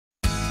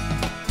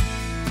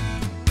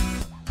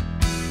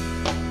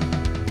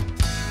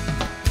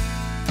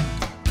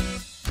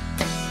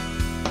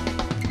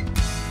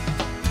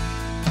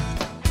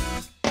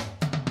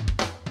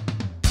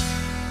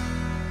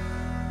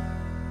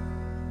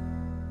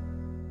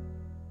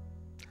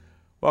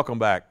Welcome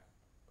back.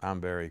 I'm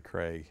Barry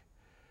Craig.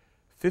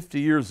 50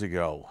 years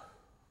ago,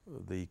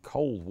 the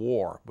Cold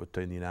War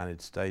between the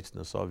United States and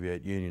the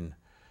Soviet Union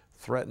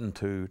threatened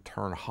to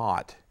turn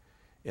hot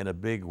in a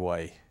big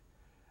way,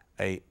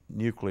 a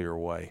nuclear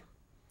way.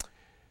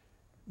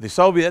 The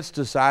Soviets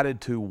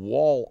decided to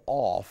wall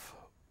off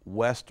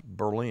West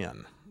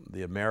Berlin,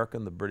 the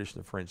American, the British,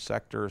 and the French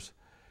sectors.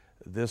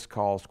 This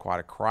caused quite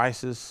a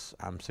crisis.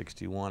 I'm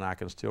 61. I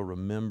can still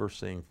remember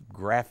seeing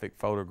graphic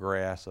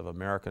photographs of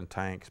American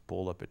tanks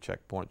pulled up at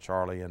Checkpoint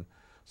Charlie and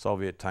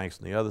Soviet tanks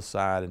on the other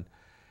side. And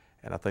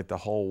I think the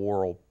whole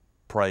world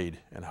prayed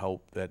and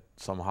hoped that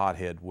some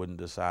hothead wouldn't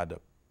decide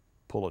to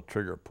pull a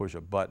trigger, push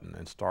a button,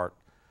 and start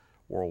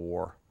World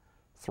War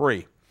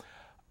III.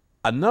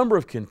 A number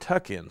of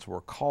Kentuckians were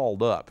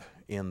called up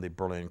in the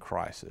Berlin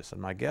crisis, and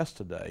my guest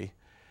today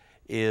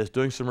is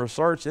doing some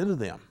research into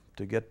them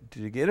to get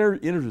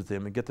interview with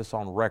them and get this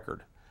on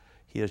record.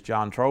 He is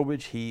John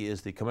Trowbridge. He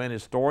is the command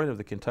historian of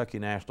the Kentucky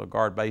National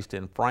Guard based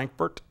in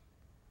Frankfort.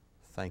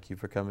 Thank you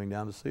for coming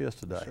down to see us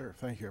today. Sure,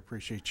 thank you. I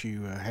appreciate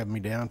you having me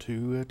down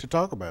to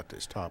talk about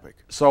this topic.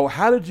 So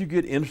how did you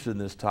get interested in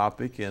this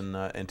topic,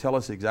 and tell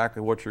us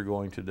exactly what you're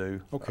going to do?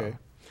 Okay.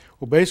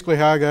 Well, basically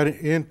how I got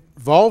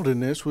involved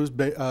in this was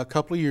a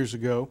couple of years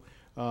ago.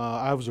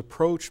 I was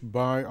approached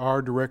by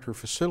our director of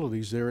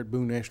facilities there at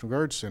Boone National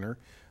Guard Center,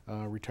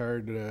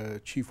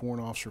 retired Chief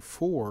Warrant Officer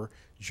 4,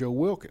 Joe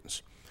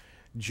Wilkins.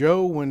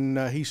 Joe,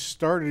 when he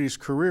started his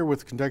career with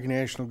the Kentucky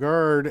National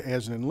Guard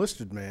as an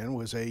enlisted man,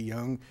 was a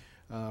young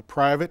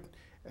private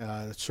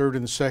that served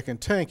in the 2nd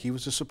Tank. He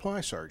was a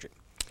supply sergeant.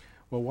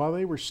 Well, while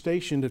they were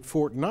stationed at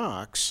Fort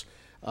Knox,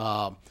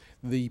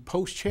 the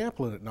post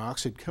chaplain at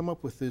Knox had come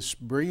up with this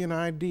brilliant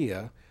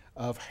idea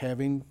of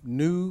having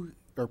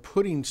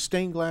putting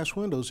stained glass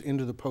windows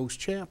into the post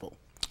chapel.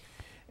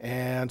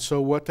 And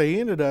so what they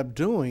ended up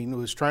doing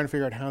was trying to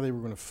figure out how they were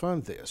going to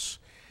fund this.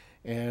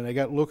 And they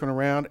got looking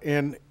around,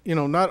 and you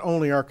know, not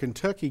only our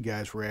Kentucky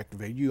guys were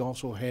activated, you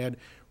also had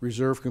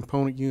reserve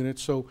component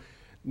units. So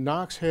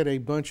Knox had a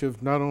bunch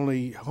of not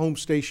only home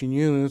station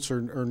units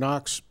or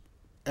Knox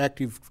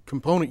active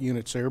component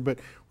units there, but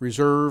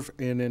reserve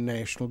and then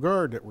National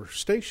Guard that were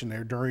stationed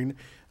there during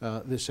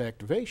this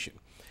activation.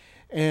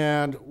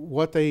 And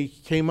what they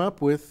came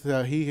up with,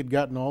 he had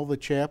gotten all the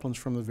chaplains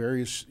from the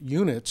various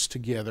units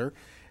together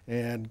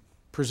and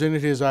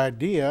presented his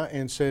idea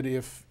and said,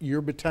 if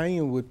your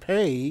battalion would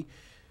pay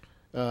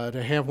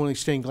to have one of these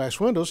stained glass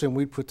windows, then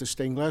we'd put the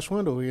stained glass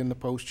window in the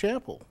post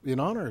chapel in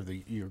honor of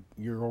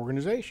your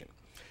organization.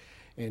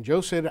 And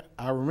Joe said,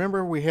 I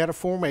remember we had a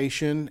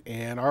formation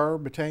and our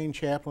battalion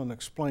chaplain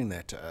explained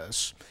that to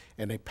us,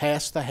 and they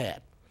passed the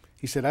hat.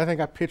 He said, I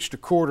think I pitched a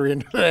quarter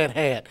into that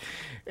hat.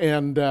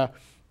 And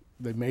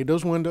they made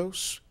those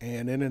windows,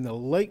 and then in the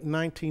late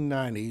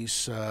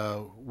 1990s,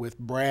 with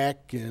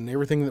BRAC and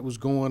everything that was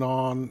going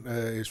on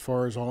as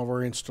far as all of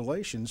our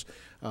installations,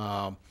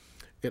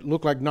 it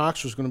looked like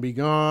Knox was going to be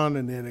gone,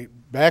 and then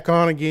back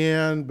on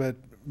again, but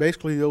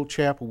basically the old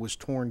chapel was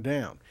torn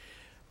down.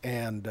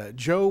 And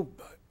Joe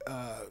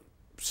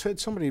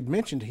said somebody had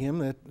mentioned to him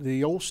that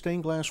the old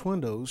stained glass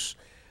windows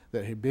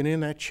that had been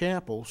in that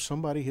chapel,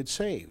 somebody had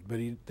saved, but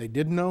they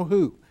didn't know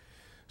who.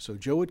 So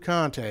Joe had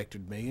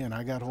contacted me, and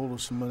I got hold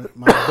of some of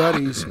my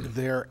buddies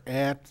there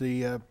at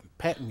the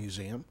Patton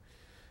Museum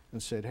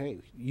and said, hey,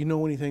 you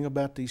know anything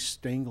about these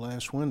stained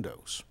glass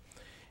windows?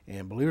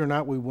 And believe it or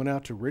not, we went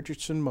out to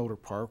Richardson Motor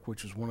Park,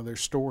 which is one of their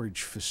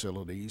storage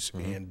facilities,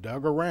 and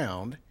dug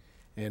around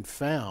and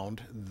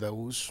found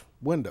those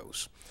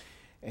windows.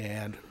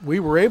 And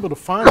we were able to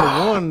find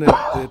the one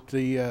that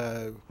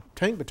the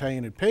tank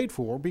battalion had paid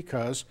for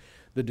because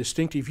the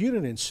distinctive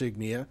unit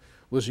insignia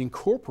was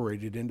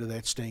incorporated into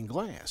that stained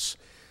glass.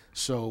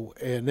 So,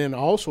 and then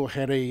also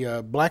had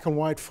a black and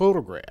white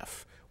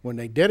photograph when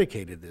they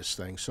dedicated this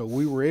thing. So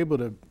we were able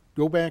to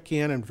go back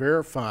in and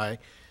verify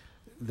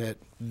that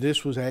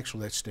this was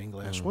actually that stained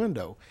glass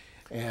window.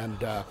 And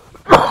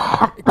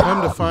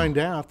come to find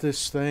out,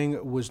 this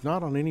thing was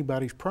not on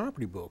anybody's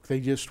property book.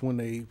 They just, when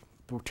they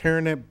were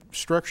tearing that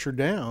structure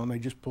down, they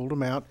just pulled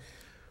them out,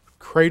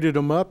 crated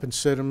them up, and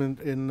set them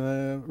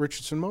in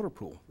Richardson Motor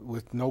Pool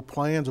with no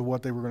plans of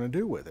what they were going to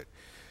do with it.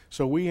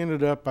 So we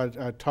ended up,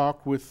 I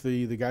talked with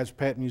the guys at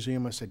Patton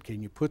Museum. I said,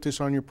 can you put this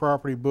on your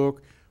property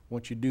book?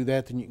 Once you do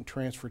that, then you can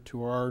transfer it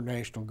to our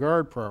National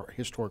Guard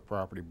historic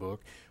property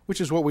book, which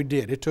is what we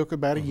did. It took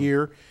about a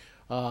year,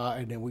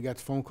 and then we got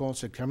the phone call and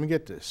said, come and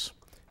get this.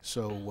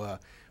 So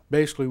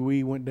basically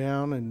we went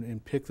down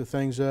and picked the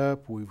things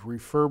up. We've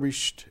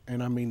refurbished,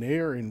 and I mean, they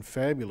are in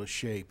fabulous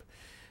shape.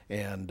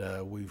 And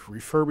we've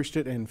refurbished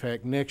it. In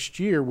fact,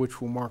 next year,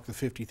 which will mark the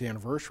 50th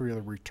anniversary of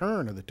the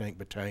return of the Tank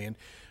Battalion,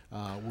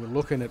 we're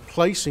looking at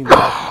placing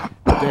that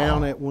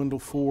down at Wendell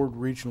Ford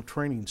Regional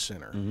Training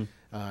Center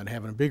and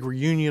having a big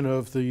reunion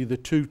of the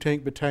 2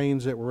 tank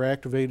battalions that were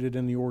activated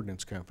in the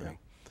Ordnance Company.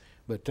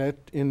 But that,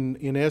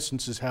 in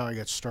essence, is how I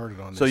got started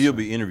on this. So you'll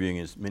be interviewing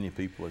as many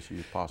people as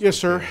you possibly Yes,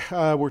 sir.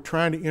 We're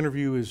trying to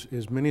interview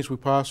as many as we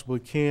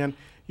possibly can.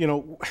 You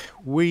know,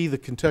 we, the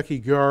Kentucky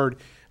Guard,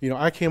 You know,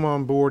 I came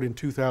on board in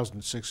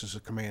 2006 as a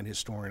command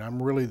historian.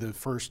 I'm really the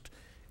first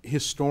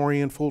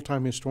historian,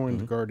 full-time historian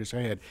the Guard has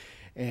had.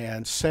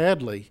 And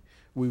sadly,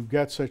 we've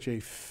got such a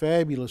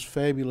fabulous,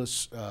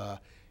 fabulous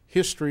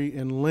history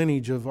and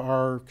lineage of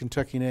our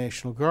Kentucky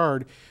National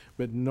Guard,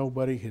 but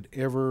nobody had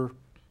ever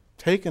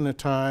taken the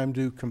time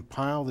to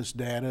compile this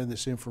data and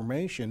this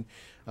information.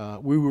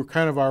 We were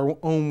kind of our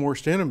own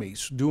worst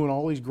enemies, doing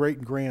all these great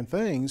and grand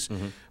things,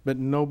 but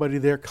nobody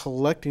there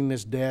collecting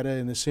this data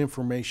and this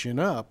information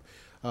up,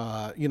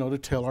 you know, to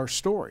tell our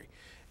story.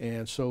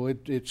 And so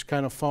it's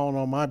kind of fallen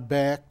on my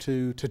back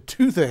to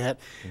do that,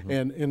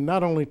 and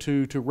not only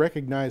to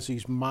recognize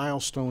these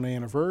milestone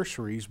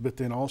anniversaries, but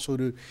then also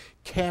to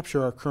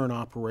capture our current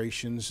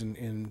operations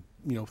and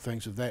you know,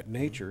 things of that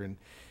nature. And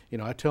you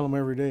know, I tell them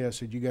every day, I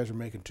said, you guys are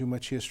making too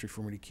much history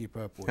for me to keep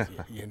up with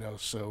you, you know.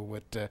 So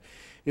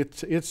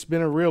it's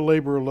been a real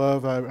labor of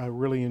love. I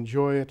really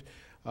enjoy it.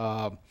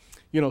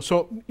 You know,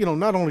 so, you know,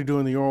 not only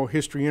doing the oral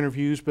history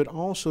interviews, but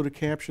also to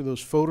capture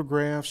those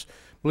photographs.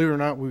 Believe it or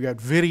not, we've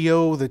got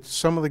video that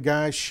some of the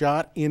guys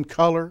shot in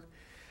color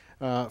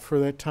for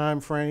that time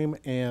frame,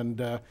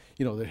 and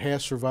you know, that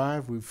has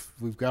survived.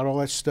 We've got all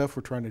that stuff.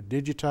 We're trying to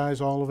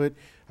digitize all of it.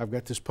 I've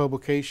got this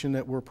publication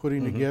that we're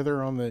putting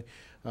together on the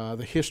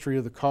history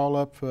of the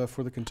call-up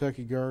for the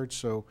Kentucky Guard.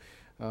 So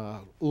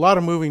a lot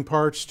of moving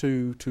parts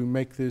to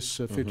make this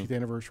 50th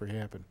anniversary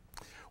happen.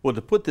 Well,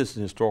 to put this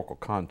in historical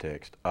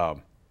context,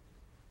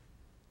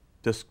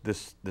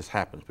 this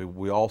happens.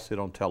 We all see it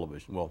on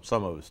television. Well,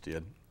 some of us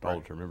did.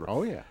 Right. To remember.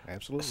 Oh yeah,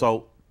 absolutely.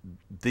 So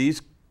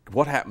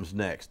what happens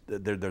next?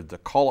 The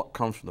call-up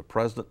comes from the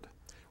president.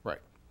 Right.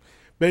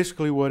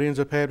 Basically, what ends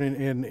up happening,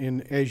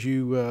 and as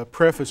you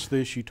preface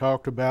this, you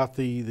talked about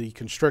the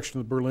construction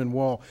of the Berlin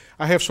Wall.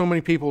 I have so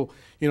many people,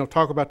 you know,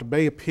 talk about the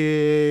Bay of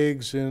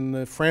Pigs and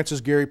the Francis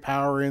Gary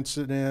Powers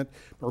incident.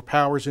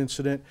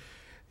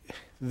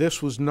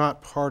 This was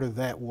not part of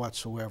that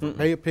whatsoever.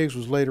 Bay of Pigs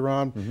was later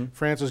on.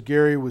 Francis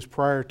Gary was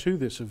prior to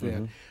this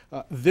event.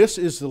 This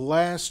is the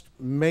last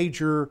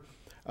major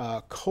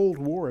Cold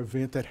War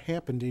event that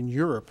happened in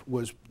Europe,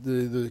 was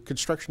the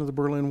construction of the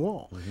Berlin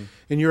Wall.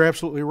 And you're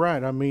absolutely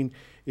right. I mean,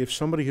 if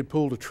somebody had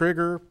pulled a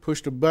trigger,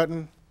 pushed a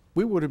button,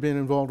 we would have been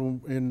involved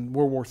in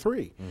World War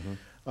III.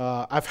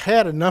 I've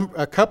had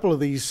a couple of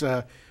these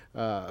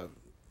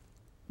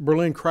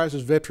Berlin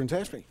crisis veterans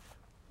ask me,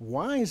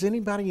 why is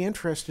anybody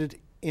interested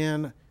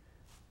in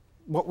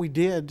what we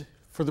did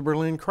for the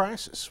Berlin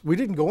crisis? We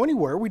didn't go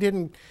anywhere. We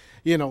didn't,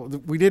 you know,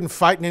 we didn't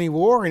fight in any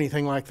war or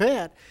anything like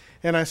that.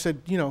 And I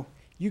said, you know,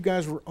 you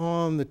guys were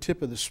on the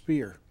tip of the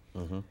spear.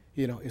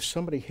 You know, if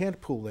somebody had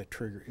pulled that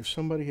trigger, if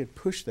somebody had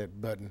pushed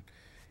that button,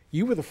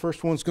 you were the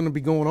first ones going to be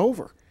going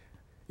over,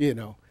 you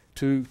know,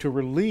 to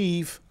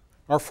relieve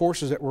our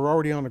forces that were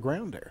already on the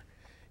ground there.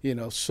 You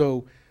know,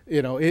 so,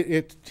 you know,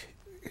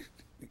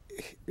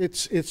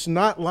 it's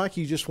not like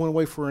you just went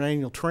away for an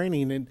annual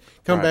training and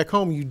come back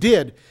home. You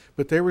did,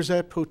 but there was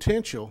that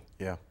potential.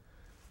 Yeah.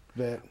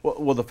 That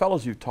well, the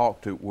fellows you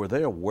talked to, were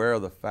they aware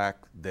of the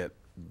fact that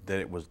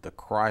it was the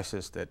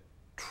crisis that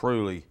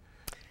truly?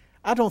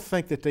 I don't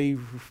think that they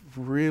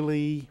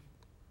really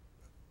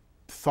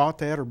thought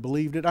that or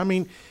believed it. I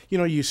mean, you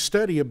know, you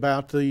study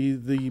about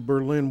the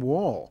Berlin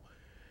Wall.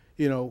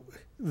 You know,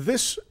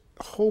 this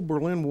whole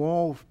Berlin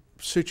Wall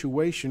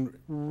situation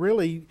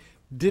really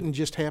didn't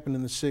just happen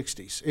in the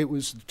 60s. It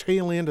was the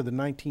tail end of the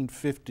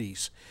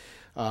 1950s.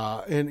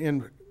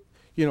 And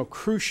you know,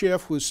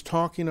 Khrushchev was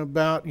talking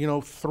about, you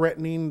know,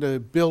 threatening to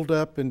build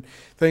up and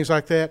things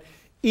like that.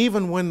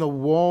 Even when the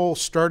wall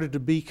started to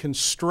be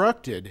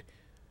constructed,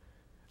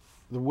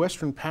 the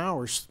Western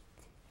powers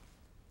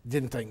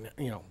didn't think,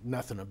 you know,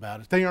 nothing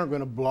about it. They aren't going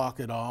to block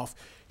it off.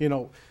 You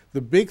know,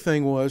 the big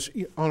thing was,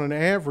 on an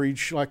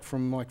average, like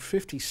from like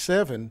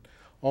 57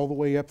 all the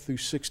way up through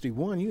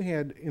 61, you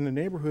had in the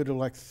neighborhood of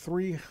like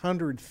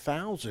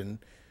 300,000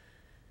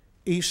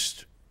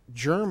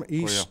 Eastern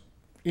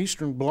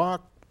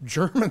Bloc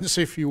Germans,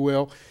 if you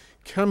will,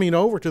 coming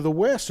over to the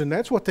West, and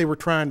that's what they were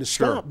trying to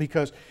stop.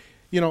 Because,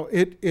 you know,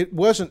 it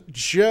wasn't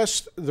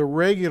just the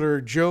regular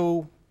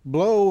Joe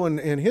Blow and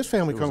his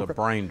family. It was a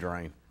brain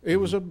drain. It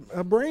was a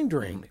brain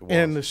drain,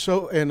 and the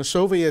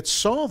Soviets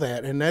saw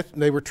that, and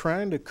they were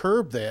trying to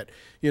curb that.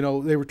 You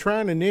know, they were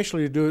trying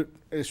initially to do it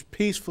as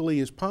peacefully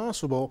as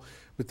possible,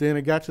 but then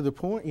it got to the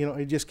point, you know,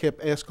 it just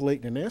kept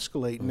escalating and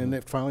escalating, and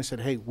they finally said,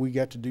 "Hey, we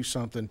got to do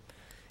something."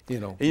 You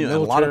know, and a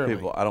lot of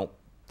people, I don't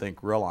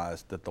think,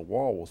 realized that the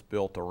wall was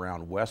built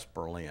around West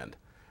Berlin.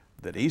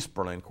 That East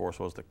Berlin, of course,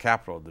 was the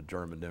capital of the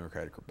German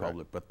Democratic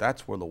Republic, but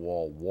that's where the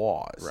wall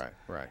was.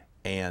 Right.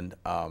 And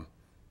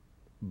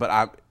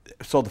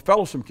so the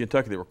fellows from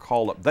Kentucky that were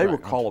called up, they were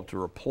called up to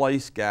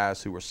replace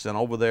guys who were sent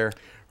over there.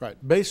 Right.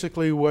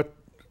 Basically, what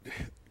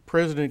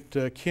President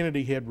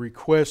Kennedy had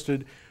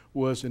requested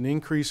was an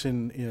increase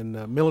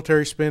in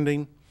military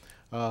spending,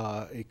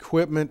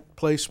 equipment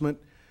placement.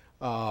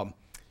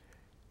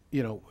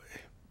 You know,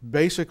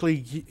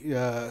 basically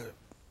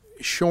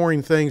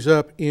shoring things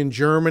up in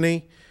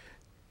Germany,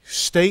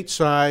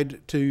 stateside,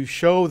 to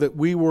show that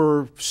we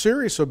were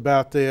serious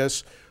about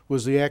this,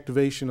 was the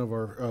activation of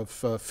our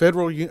of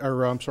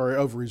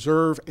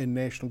Reserve and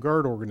National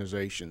Guard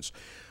organizations.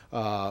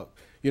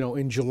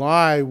 In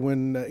July,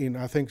 when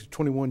I think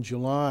 21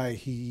 July,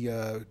 he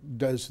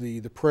does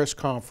the press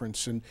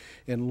conference and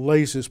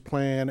lays his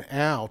plan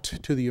out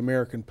to the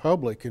American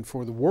public and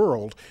for the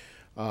world.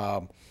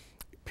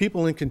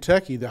 People in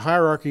Kentucky, the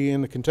hierarchy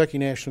in the Kentucky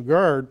National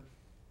Guard,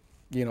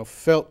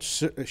 felt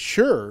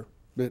sure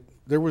that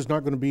there was not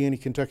going to be any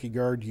Kentucky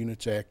Guard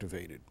units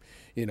activated.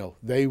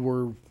 They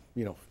were,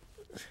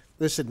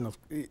 this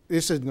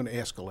isn't going to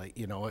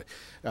escalate.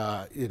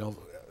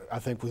 I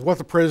think with what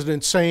the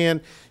president's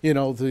saying,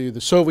 the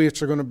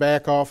Soviets are going to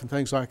back off and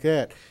things like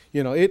that.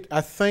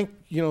 I think,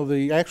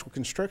 the actual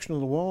construction of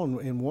the wall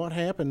and what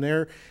happened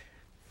there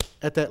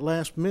at that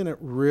last minute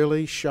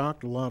really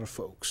shocked a lot of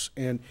folks.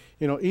 And,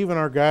 even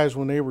our guys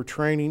when they were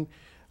training,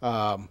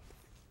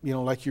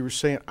 like you were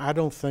saying, I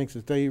don't think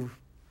that they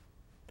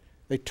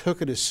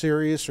took it as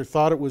serious or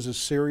thought it was as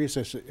serious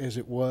as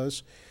it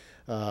was,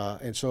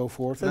 and so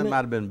forth. That might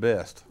have been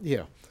best.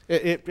 Yeah,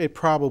 it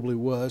probably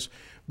was.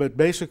 But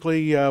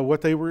basically,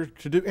 what they were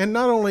to do, and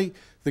not only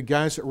the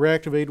guys that were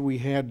activated, we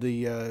had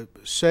the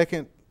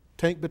 2nd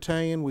Tank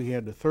Battalion, we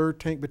had the 3rd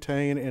Tank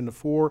Battalion, and the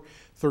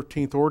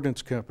 413th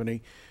Ordnance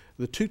Company.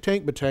 The 2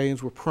 tank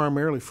battalions were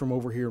primarily from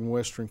over here in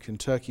western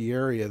Kentucky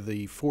area.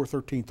 The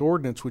 413th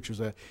Ordnance, which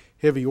is a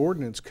heavy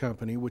ordnance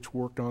company, which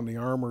worked on the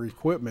armor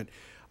equipment,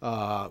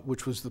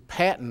 which was the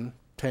Patton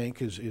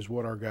tank, is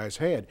what our guys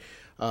had,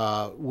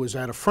 was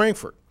out of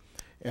Frankfort.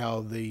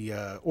 Now, the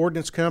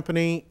Ordnance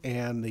Company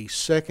and the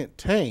 2nd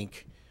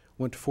Tank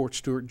went to Fort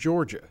Stewart,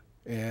 Georgia,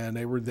 and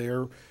they were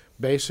there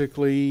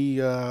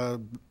basically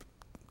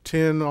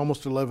 10,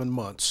 almost 11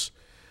 months.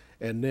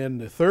 And then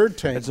the 3rd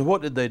Tank. And so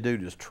what did they do,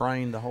 just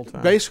train the whole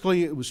time?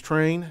 Basically, it was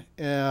train,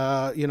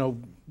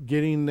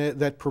 getting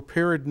that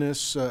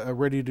preparedness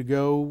ready to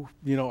go.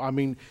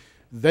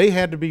 They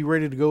had to be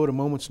ready to go at a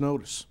moment's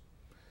notice,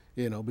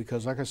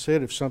 because like I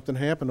said, if something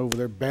happened over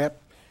there, BAP,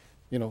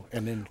 and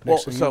then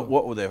next thing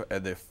what would they,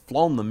 had they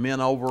flown the men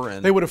over?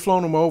 And they would have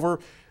flown them over.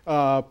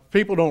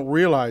 People don't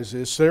realize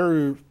this.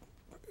 There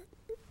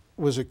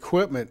was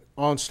equipment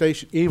on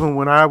station, even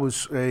when I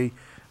was in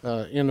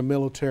the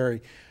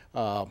military,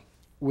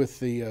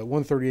 with the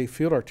 138th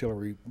Field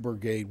Artillery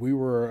Brigade. We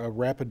were a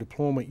rapid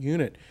deployment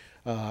unit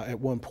at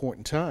one point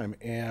in time,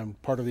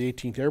 and part of the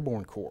 18th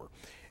Airborne Corps.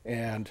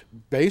 And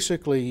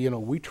basically,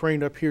 we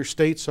trained up here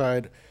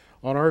stateside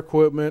on our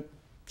equipment,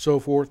 so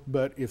forth,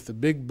 but if the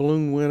big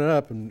balloon went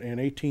up and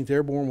 18th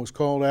Airborne was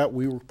called out,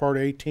 we were part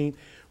of 18th,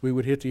 we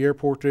would hit the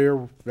airport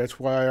there. That's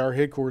why our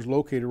headquarters is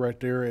located right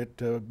there at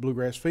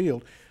Bluegrass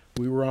Field.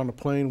 We were on the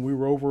plane, we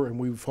were over, and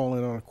we would fall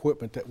in on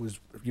equipment that was,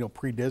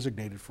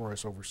 pre-designated for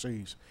us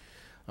overseas.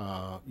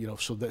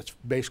 So that's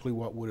basically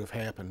what would have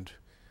happened.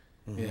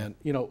 Mm-hmm.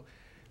 And,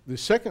 the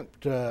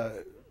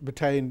 2nd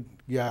Battalion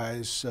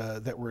guys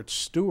that were at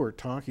Stewart,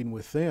 talking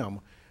with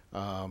them,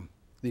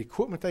 the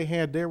equipment they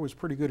had there was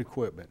pretty good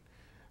equipment.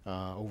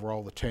 Over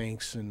all the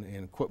tanks and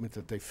equipment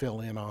that they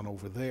fell in on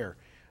over there.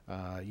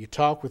 You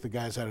talk with the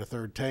guys out of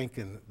 3rd Tank,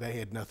 and they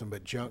had nothing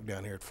but junk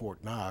down here at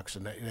Fort Knox,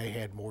 and they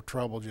had more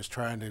trouble just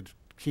trying to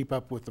keep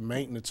up with the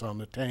maintenance on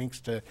the tanks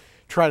to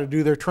try to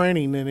do their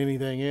training than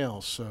anything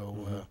else. So,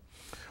 mm-hmm.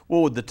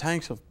 Well, would the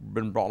tanks have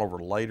been brought over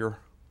later?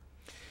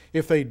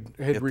 If they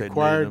had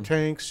required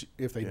tanks,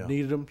 if they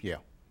needed them, yeah.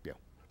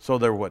 So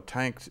there were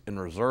tanks in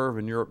reserve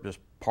in Europe just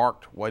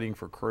parked waiting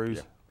for crews?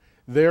 Yeah.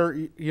 There,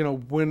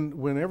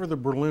 whenever the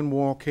Berlin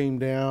Wall came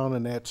down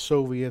and that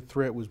Soviet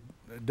threat was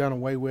done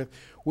away with,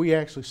 we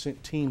actually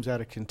sent teams out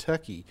of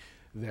Kentucky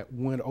that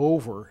went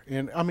over.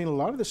 And, a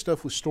lot of this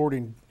stuff was stored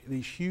in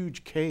these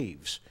huge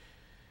caves.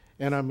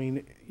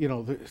 And,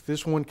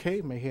 this one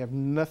cave may have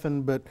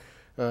nothing but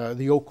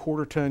the old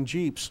quarter-ton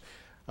Jeeps.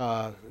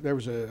 There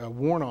was a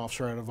warrant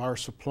officer out of our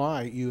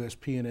supply at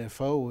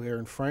USP&FO there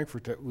in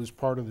Frankfort that was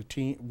part of the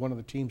team, one of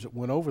the teams that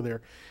went over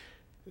there.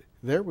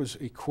 There was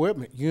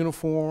equipment,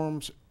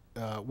 uniforms,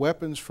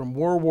 weapons from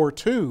World War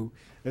II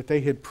that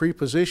they had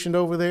pre-positioned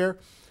over there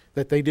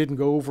that they didn't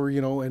go over,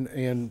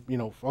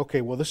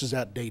 okay, well, this is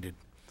outdated,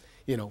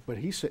 But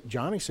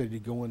Johnny said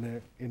he'd go in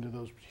there into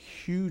those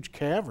huge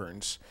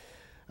caverns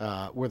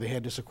where they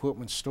had this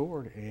equipment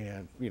stored,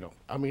 and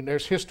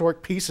there's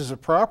historic pieces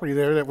of property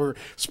there that were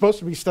supposed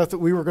to be stuff that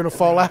we were going to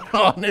fall out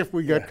on if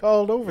we got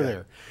called over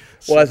there.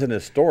 Well, as an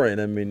historian,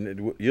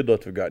 you'd love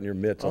to have gotten your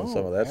mitts on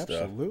some of that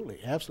stuff. Absolutely,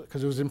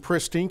 because it was in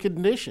pristine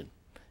condition,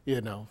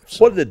 So.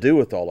 What did they do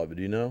with all of it,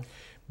 do you know?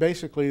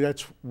 Basically,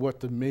 that's what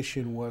the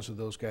mission was of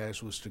those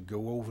guys, was to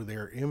go over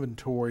their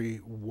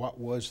inventory, what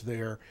was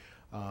there.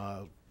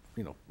 A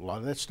lot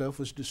of that stuff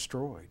was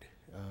destroyed,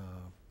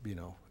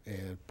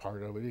 and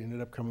part of it ended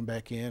up coming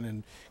back in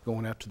and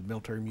going out to the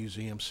military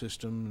museum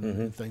system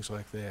and things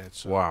like that.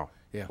 So, wow.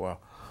 Yeah. Wow.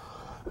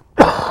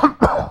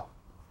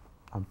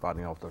 I'm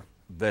fighting off the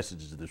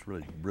vestiges of this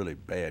really, really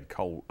bad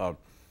cold.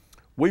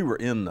 We were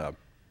in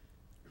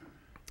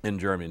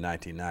Germany in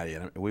 1990,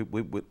 and we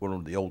went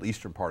to the old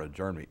eastern part of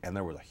Germany, and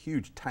there was a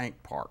huge tank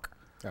park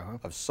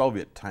of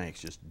Soviet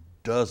tanks just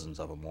dozens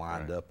of them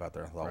lined Right. up out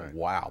there. I thought, Right.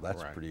 wow,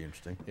 that's Right. pretty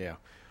interesting. Yeah,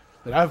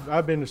 but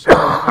I've been to some.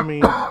 I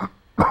mean,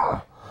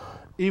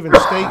 even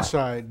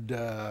stateside,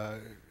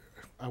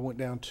 I went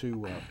down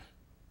to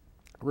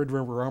Red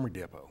River Army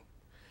Depot,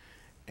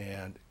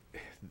 and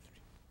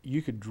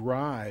you could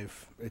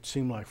drive. It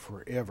seemed like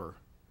forever,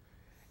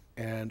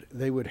 and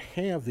they would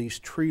have these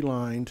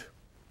tree-lined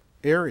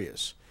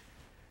areas,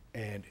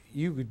 and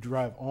you could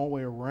drive all the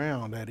way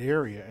around that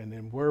area, and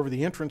then wherever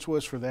the entrance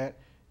was for that,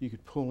 you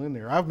could pull in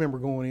there. I remember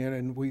going in,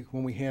 and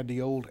when we had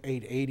the old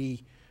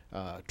 880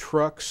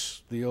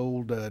 trucks, the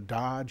old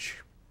Dodge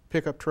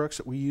pickup trucks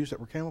that we used that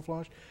were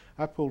camouflaged,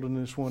 I pulled in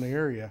this one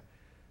area,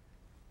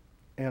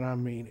 and I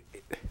mean,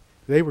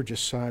 they were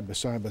just side by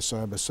side by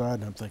side by side,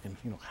 and I'm thinking,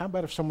 how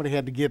about if somebody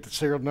had to get the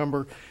serial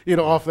number,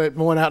 off that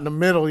one out in the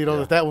middle,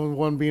 Yeah. that one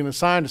wasn't being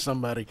assigned to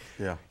somebody.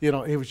 Yeah.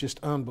 It was just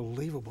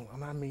unbelievable.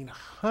 And I mean,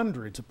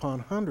 hundreds upon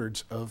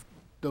hundreds of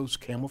those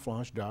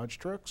camouflage Dodge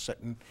trucks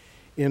sitting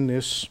in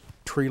this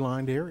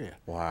tree-lined area,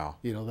 Wow.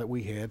 that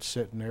we had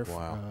sitting there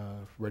Wow.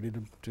 ready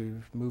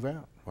to move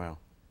out. Wow.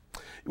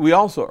 We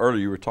also,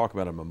 earlier you were talking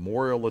about a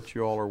memorial that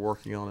you all are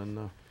working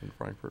on in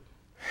Frankfort.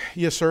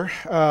 Yes, sir.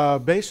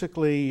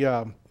 Basically,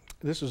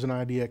 this is an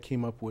idea I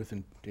came up with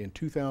in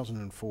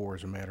 2004,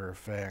 as a matter of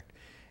fact,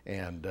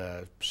 and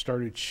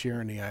started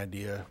sharing the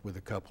idea with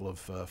a couple of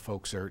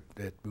folks there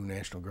at Boone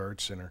National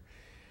Guard Center.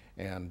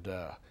 And,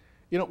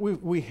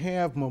 we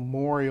have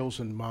memorials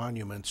and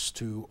monuments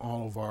to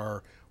all of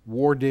our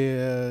war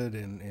dead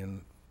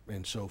and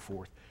so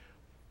forth.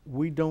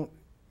 We don't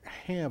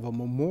have a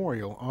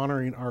memorial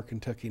honoring our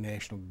Kentucky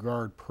National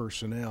Guard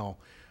personnel.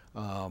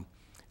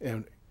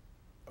 And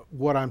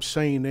what I'm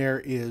saying there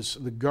is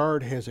the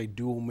Guard has a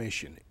dual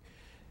mission.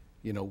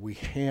 We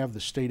have the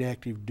state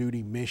active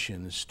duty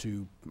missions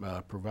to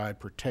provide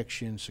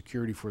protection,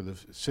 security for the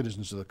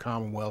citizens of the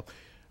Commonwealth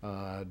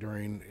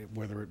during,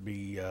 whether it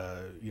be,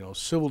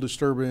 civil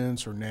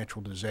disturbance or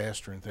natural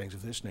disaster and things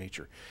of this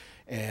nature.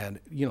 And,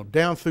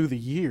 down through the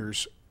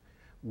years,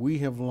 we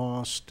have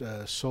lost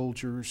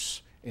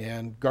soldiers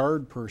and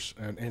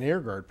and Air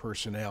Guard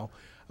personnel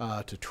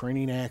to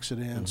training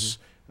accidents.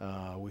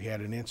 We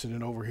had an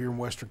incident over here in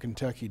Western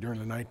Kentucky during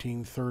the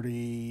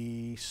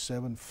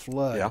 1937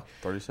 flood. Yeah,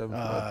 37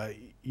 flood.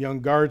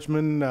 Young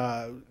guardsmen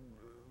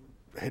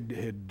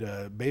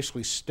had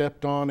basically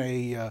stepped on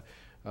a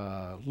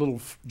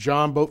little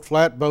John boat,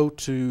 flatboat,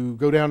 to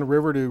go down the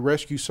river to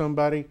rescue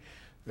somebody.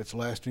 That's the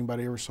last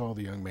anybody ever saw of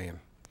the young man.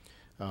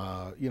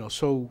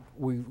 So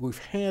we've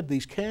had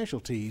these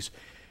casualties,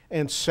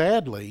 and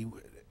sadly,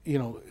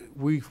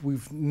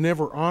 we've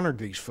never honored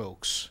these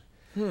folks.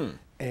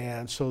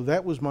 And so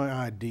that was my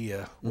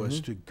idea,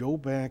 was to go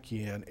back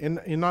in,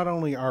 and not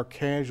only our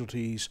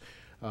casualties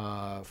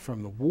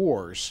from the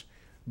wars,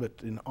 but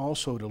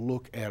also to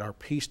look at our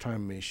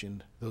peacetime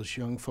mission, those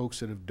young folks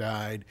that have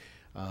died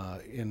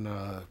in,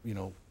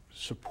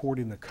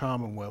 supporting the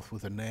Commonwealth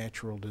with a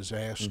natural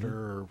disaster,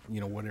 or,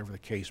 whatever the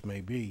case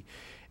may be.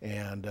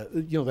 And,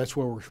 that's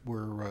where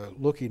we're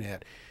looking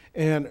at.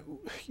 And,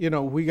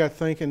 we got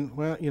thinking,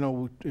 well,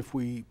 if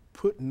we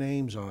put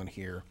names on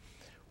here,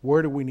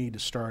 where do we need to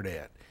start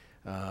at?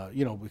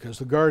 Because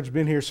the Guard's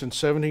been here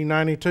since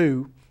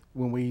 1792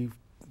 when we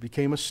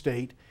became a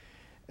state.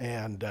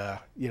 And,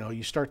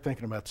 you start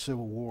thinking about the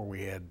Civil War,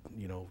 we had,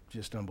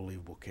 just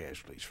unbelievable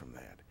casualties from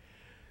that.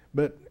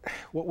 But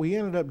what we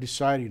ended up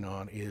deciding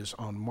on is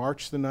on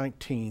March the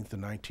 19th of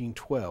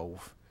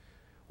 1912,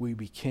 we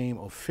became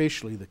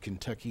officially the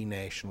Kentucky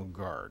National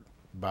Guard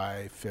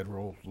by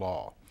federal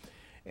law.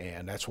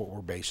 And that's what we're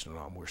basing it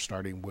on. We're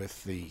starting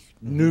with the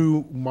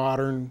new,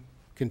 modern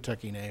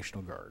Kentucky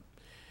National Guard.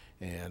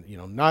 And,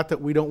 not that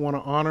we don't want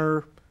to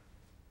honor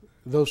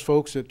those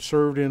folks that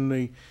served in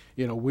the,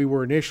 we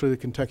were initially the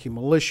Kentucky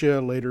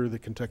Militia, later the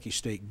Kentucky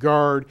State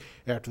Guard.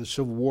 After the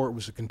Civil War, it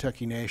was the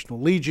Kentucky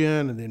National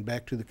Legion, and then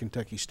back to the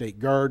Kentucky State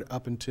Guard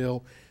up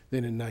until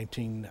then in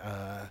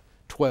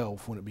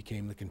 1912 when it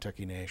became the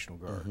Kentucky National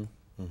Guard.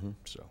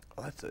 So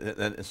So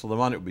the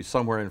monument would be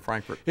somewhere in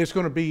Frankfort? it's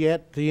going to be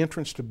at the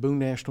entrance to Boone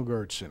National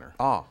Guard Center.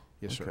 Ah,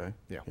 Yes, sir. okay.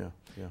 Yeah.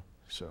 Yeah.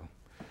 So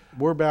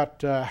we're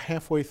about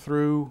halfway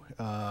through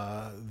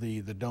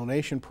the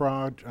donation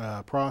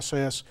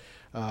process.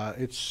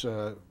 It's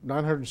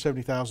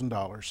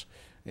 $970,000,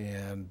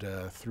 and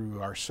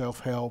through our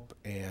self-help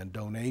and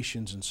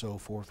donations and so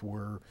forth,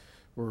 we're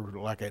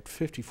like at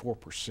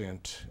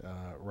 54%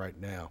 right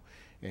now,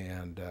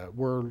 and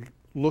we're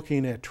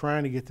looking at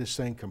trying to get this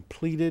thing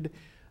completed,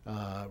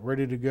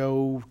 ready to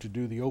go to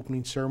do the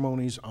opening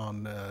ceremonies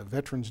on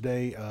Veterans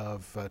Day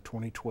of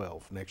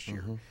 2012 next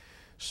year.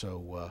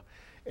 So.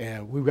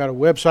 And we've got a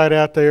website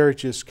out there.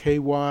 It's just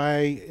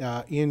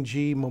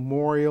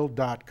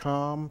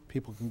kynggmemorial.com.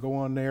 People can go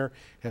on there. It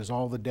has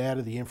all the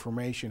data, the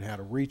information, how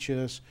to reach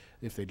us.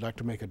 If they'd like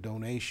to make a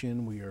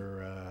donation, we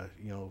are,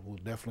 we'll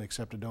definitely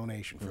accept a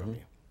donation from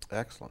you.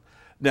 Excellent.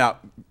 Now,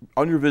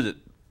 on your visit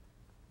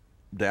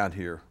down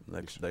here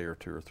next day or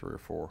two or three or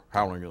four,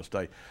 how long are you going to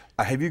stay?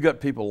 Have you got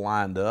people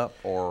lined up,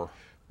 or?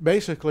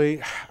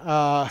 Basically,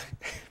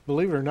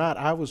 believe it or not,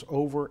 I was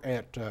over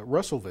at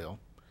Russellville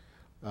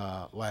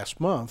last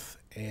month,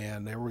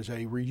 and there was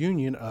a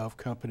reunion of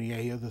Company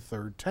A of the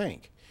 3rd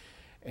Tank.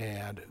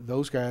 And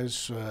those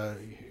guys,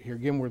 here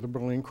again, were the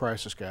Berlin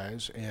Crisis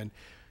guys. And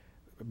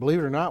believe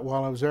it or not,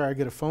 while I was there, I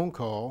get a phone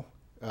call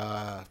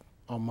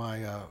on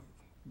my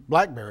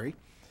BlackBerry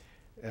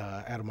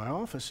out of my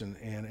office, and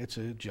it's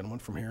a gentleman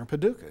from here in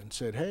Paducah, and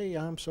said, "Hey,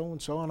 I'm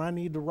so-and-so, and I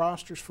need the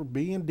rosters for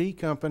B and D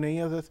Company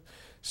of the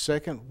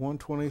 2nd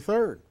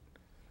 123rd.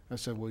 I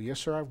said, "Well, yes,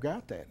 sir, I've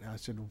got that." And I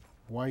said,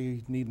 "Why are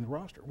you needing the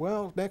roster?"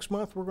 "Well, next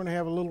month we're going to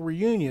have a little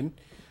reunion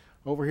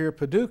over here at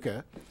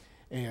Paducah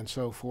and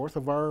so forth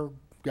of our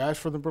guys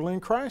from the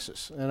Berlin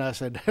Crisis." And I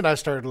said, and I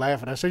started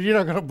laughing. I said, "You're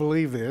not going to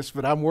believe this,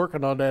 but I'm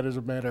working on that as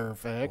a matter of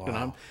fact." Wow. And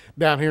I'm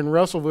down here in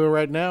Russellville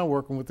right now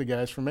working with the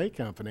guys from A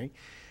Company.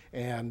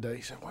 And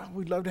he said, "Well,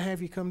 we'd love to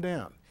have you come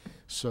down."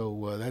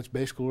 So that's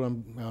basically what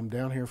I'm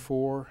down here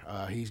for.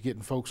 He's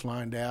getting folks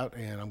lined out,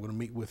 and I'm going to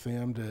meet with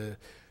them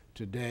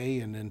today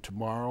and then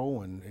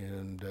tomorrow,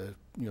 and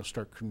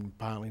start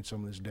compiling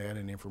some of this data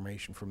and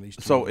information from these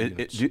two So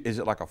units. is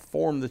it like a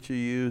form that you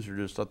use, or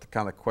just let the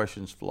kind of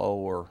questions flow,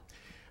 or?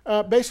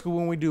 Basically,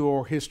 when we do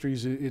oral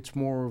histories, it's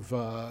more of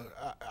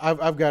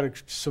I've got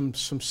some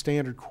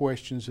standard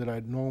questions that I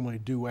normally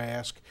do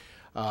ask.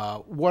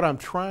 What I'm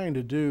trying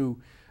to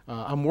do,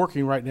 I'm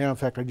working right now. In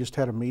fact, I just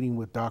had a meeting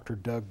with Dr.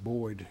 Doug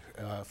Boyd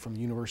from the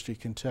University of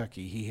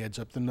Kentucky. He heads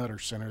up the Nutter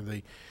Center.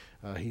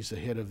 He's the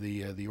head of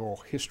the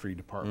oral history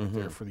department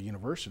there for the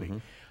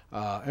university.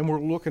 And we're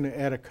looking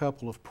at a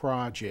couple of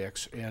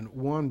projects, and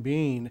one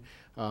being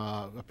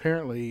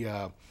apparently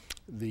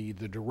the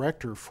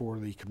director for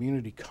the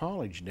Community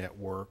College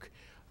Network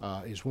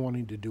is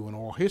wanting to do an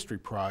oral history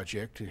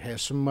project. It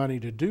has some money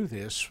to do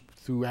this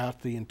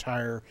throughout the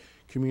entire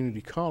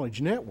Community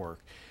College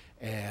Network.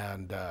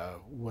 And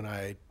when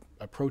I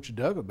approached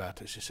Doug about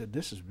this, he said,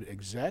 "This is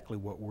exactly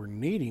what we're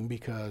needing,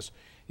 because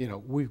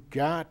we've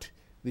got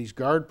these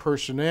Guard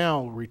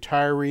personnel,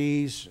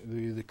 retirees,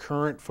 the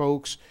current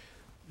folks,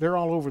 they're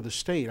all over the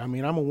state. I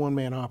mean, I'm a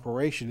one-man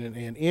operation,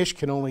 and Ish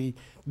can only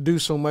do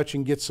so much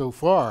and get so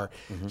far.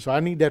 So I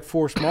need that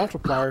force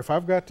multiplier. If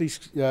I've got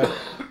these,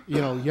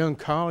 young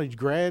college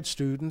grad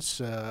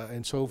students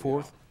and so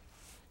forth,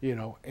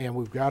 and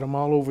we've got them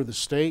all over the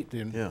state,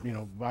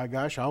 and by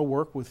gosh, I'll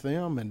work with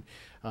them,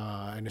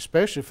 and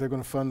especially if they're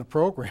going to fund the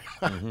program,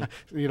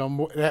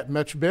 that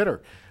much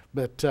better.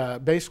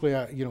 But basically,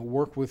 I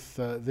work with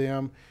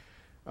them,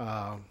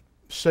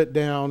 sit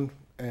down,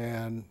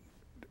 and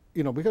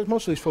because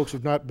most of these folks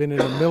have not been in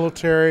the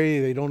military,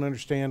 they don't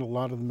understand a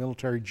lot of the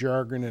military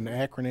jargon and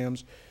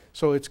acronyms,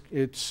 so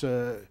it's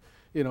a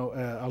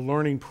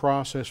learning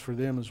process for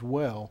them as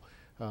well.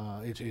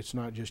 It's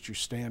not just your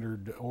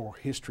standard oral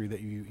history that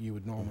you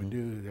would normally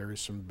do. There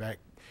is some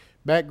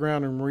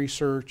background and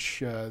research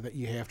that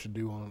you have to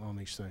do on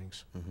these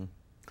things.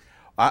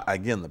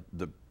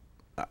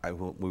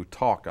 When we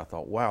talked, I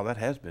thought, wow, that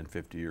has been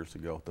 50 years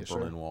ago, the Yes,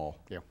 Berlin sir. Wall.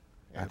 Yeah,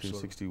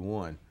 absolutely.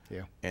 1961.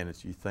 Yeah.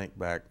 And you think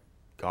back,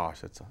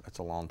 gosh, that's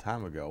a long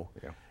time ago.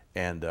 Yeah.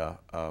 And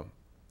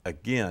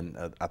again,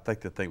 I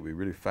think the thing that would be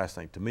really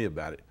fascinating to me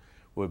about it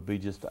would be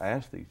just to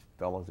ask these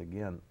fellows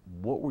again,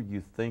 what were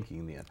you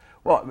thinking then?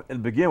 Well, and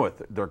to begin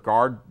with, they're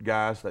Guard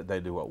guys that they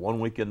do what, 1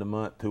 week in the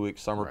month, 2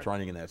 weeks summer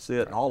training, and that's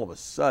it. And all of a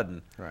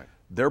sudden,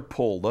 they're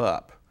pulled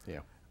up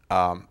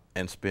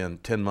and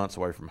spend 10 months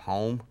away from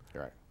home,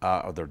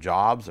 of their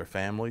jobs, their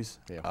families,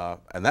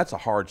 and that's a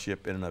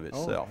hardship in and of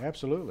itself. Oh,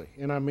 absolutely.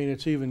 And I mean,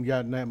 it's even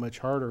gotten that much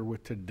harder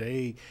with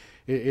today.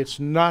 It's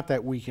not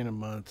that week in a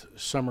month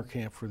summer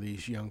camp for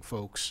these young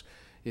folks.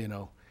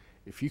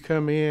 If you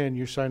come in,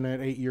 you're signing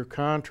that 8-year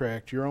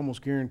contract, you're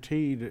almost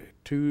guaranteed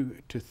 2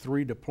 to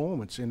 3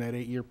 deployments in that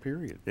 8-year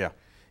period.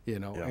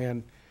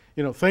 And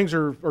things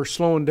are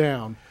slowing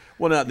down.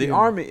 Well, now the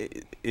Army,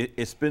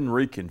 it's been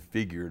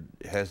reconfigured,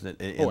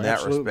 hasn't it? In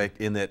that respect,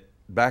 in that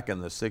back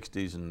in the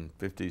 60s and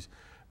 50s,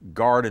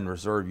 Guard and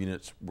Reserve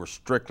units were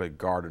strictly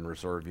Guard and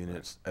Reserve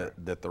units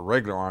that the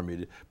regular Army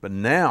did. But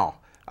now,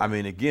 I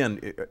mean, again,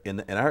 in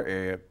our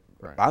area,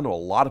 I know a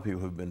lot of people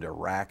who've been to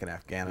Iraq and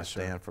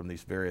Afghanistan from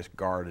these various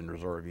Guard and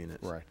Reserve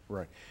units.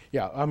 Right.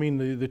 Yeah, I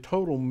mean, the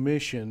total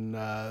mission,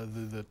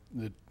 the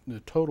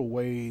total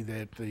way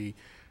that the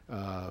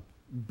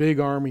big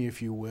Army,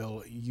 if you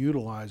will,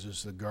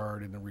 utilizes the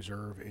Guard and the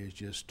Reserve is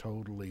just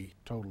totally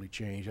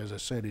changed. As I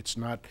said, it's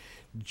not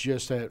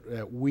just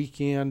that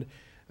weekend.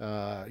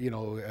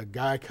 A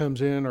guy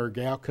comes in or a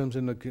gal comes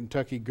in the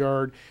Kentucky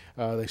Guard,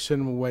 they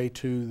send them away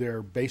to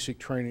their basic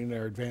training,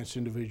 their advanced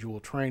individual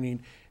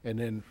training, and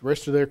then the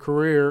rest of their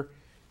career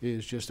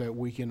is just that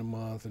weekend a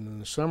month and then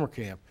the summer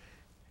camp.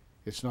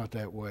 It's not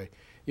that way.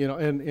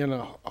 And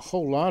a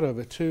whole lot of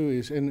it too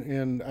is,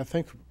 and I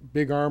think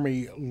Big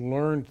Army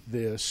learned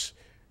this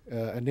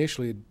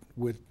initially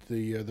with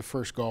the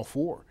first Gulf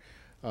War.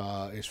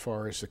 As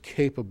far as the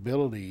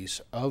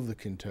capabilities of the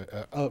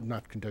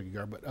not Kentucky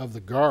Guard, but of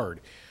the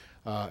Guard,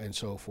 and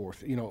so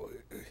forth.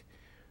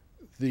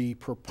 the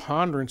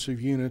preponderance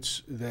of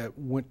units that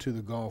went to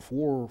the Gulf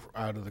War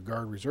out of the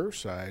Guard Reserve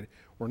side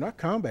were not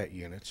combat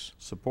units.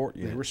 Support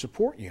units. They were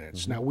support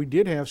units. Now, we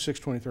did have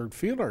 623rd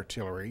Field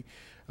Artillery,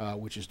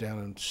 which is down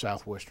in the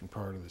southwestern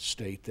part of the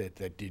state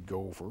that did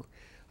go over.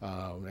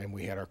 And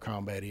we had our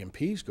combat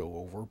MPs go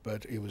over,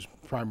 but it was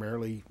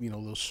primarily,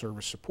 those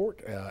service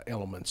support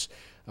elements.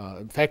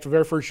 In fact, the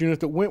very first unit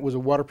that went was a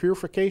water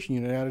purification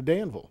unit out of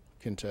Danville,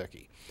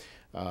 Kentucky,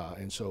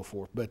 and so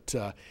forth. But,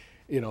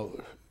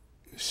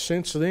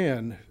 since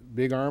then,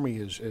 Big Army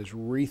has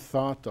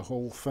rethought the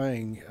whole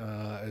thing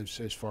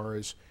as far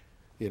as,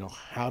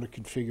 how to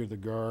configure the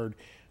Guard,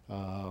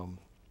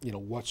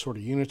 what sort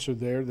of units are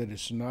there, that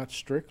it's not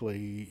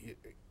strictly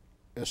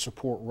a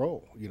support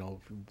role.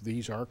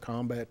 These are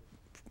combat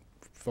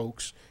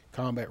folks,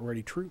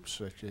 combat-ready troops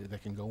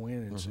that can go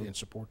in and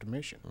support the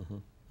mission.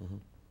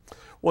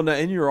 Well, now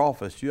in your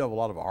office, you have a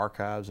lot of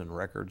archives and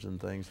records and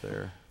things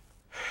there.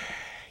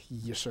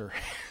 Yes, sir.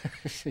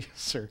 Yes,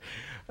 sir.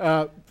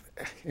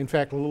 In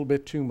fact, a little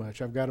bit too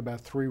much. I've got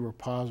about 3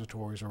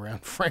 repositories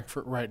around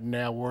Frankfort right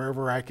now,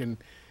 wherever I can,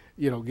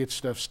 get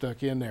stuff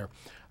stuck in there.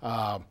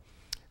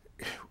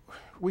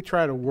 We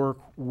try to work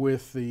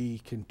with the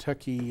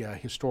Kentucky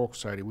Historical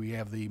Society. We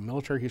have the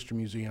Military History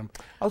Museum.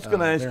 I was going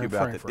to ask you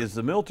about Frankfort. that. Is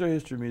the Military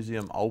History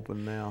Museum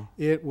open now?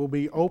 It will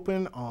be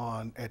open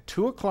at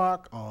 2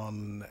 o'clock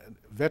on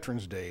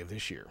Veterans Day of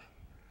this year.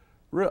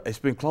 Really? It's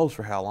been closed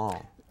for how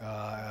long?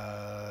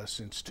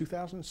 Since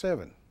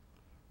 2007.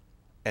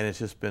 And it's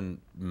just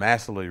been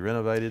massively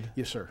renovated?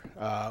 Yes, sir.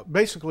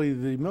 Basically,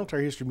 the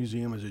Military History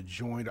Museum is a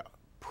joint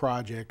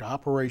project,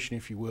 operation,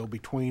 if you will,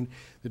 between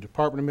the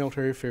Department of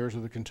Military Affairs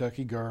of the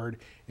Kentucky Guard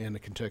and the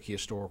Kentucky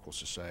Historical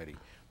Society.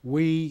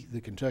 We, the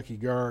Kentucky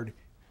Guard,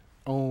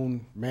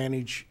 own,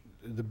 manage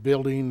the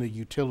building, the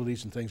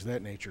utilities, and things of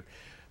that nature.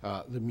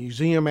 The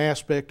museum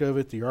aspect of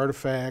it, the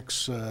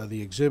artifacts,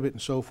 the exhibit,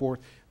 and so forth,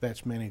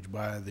 that's managed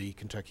by the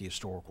Kentucky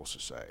Historical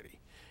Society.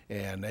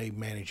 And they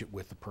manage it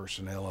with the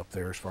personnel up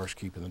there as far as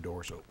keeping the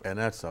doors open. And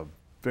that's a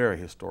very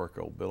historic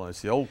old building.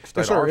 It's the old state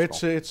Yes, sir.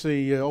 arsenal. It's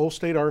the old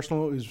state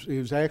arsenal. It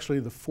was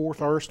actually the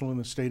 4th arsenal in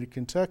the state of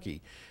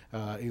Kentucky.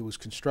 It was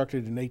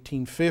constructed in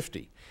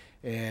 1850.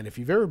 And if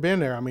you've ever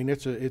been there, I mean,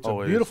 it's a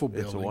beautiful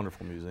building. It's a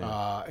wonderful museum.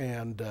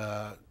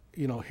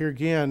 Here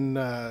again,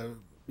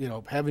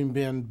 having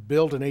been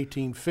built in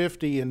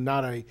 1850 and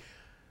not a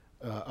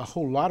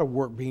whole lot of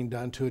work being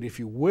done to it, if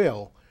you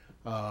will.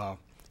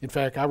 In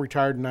fact, I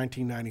retired in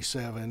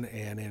 1997,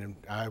 and then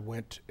I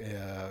went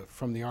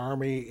from the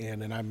Army,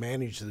 and then I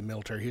managed the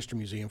Military History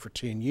Museum for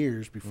 10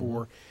 years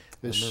before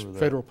this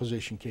federal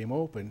position came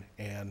open.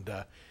 And,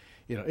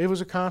 it was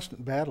a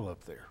constant battle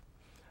up there,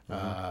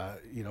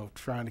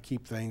 trying to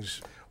keep things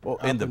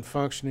up and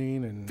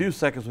functioning. And few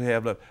seconds we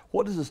have left,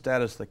 what is the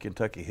status of the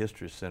Kentucky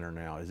History Center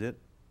now? Is it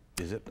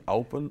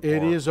open?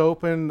 It is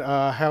open.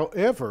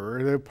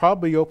 However, they'll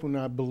probably open,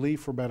 I believe,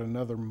 for about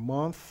another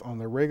month on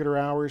their regular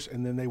hours,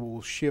 and then they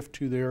will shift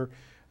to their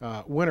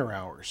winter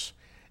hours.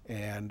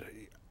 And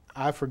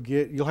I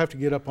forget, you'll have to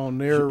get up on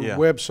their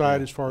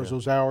website as far as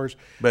those hours.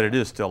 But it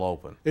is still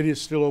open. It is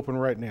still open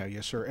right now,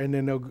 yes, sir. And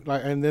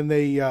then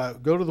they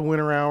go to the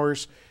winter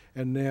hours,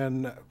 and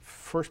then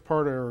first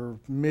part or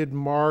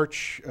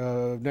mid-March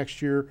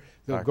next year,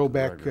 they'll go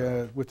back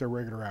with their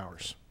regular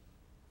hours.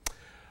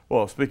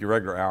 Well, speaking of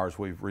regular hours,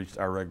 we've reached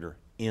our regular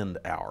end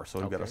hour,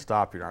 so we've got to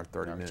stop here in our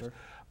 30 minutes.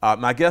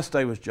 My guest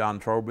today was John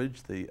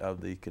Trowbridge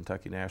of the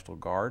Kentucky National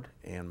Guard,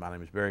 and my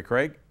name is Barry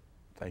Craig.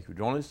 Thank you for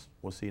joining us.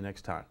 We'll see you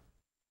next time.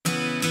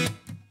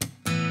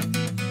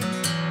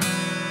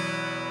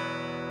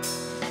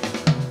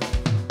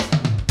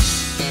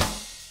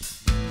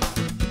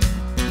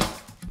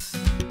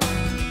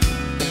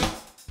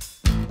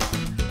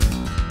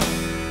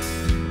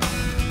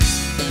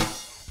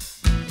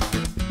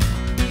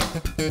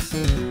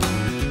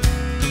 Thank you.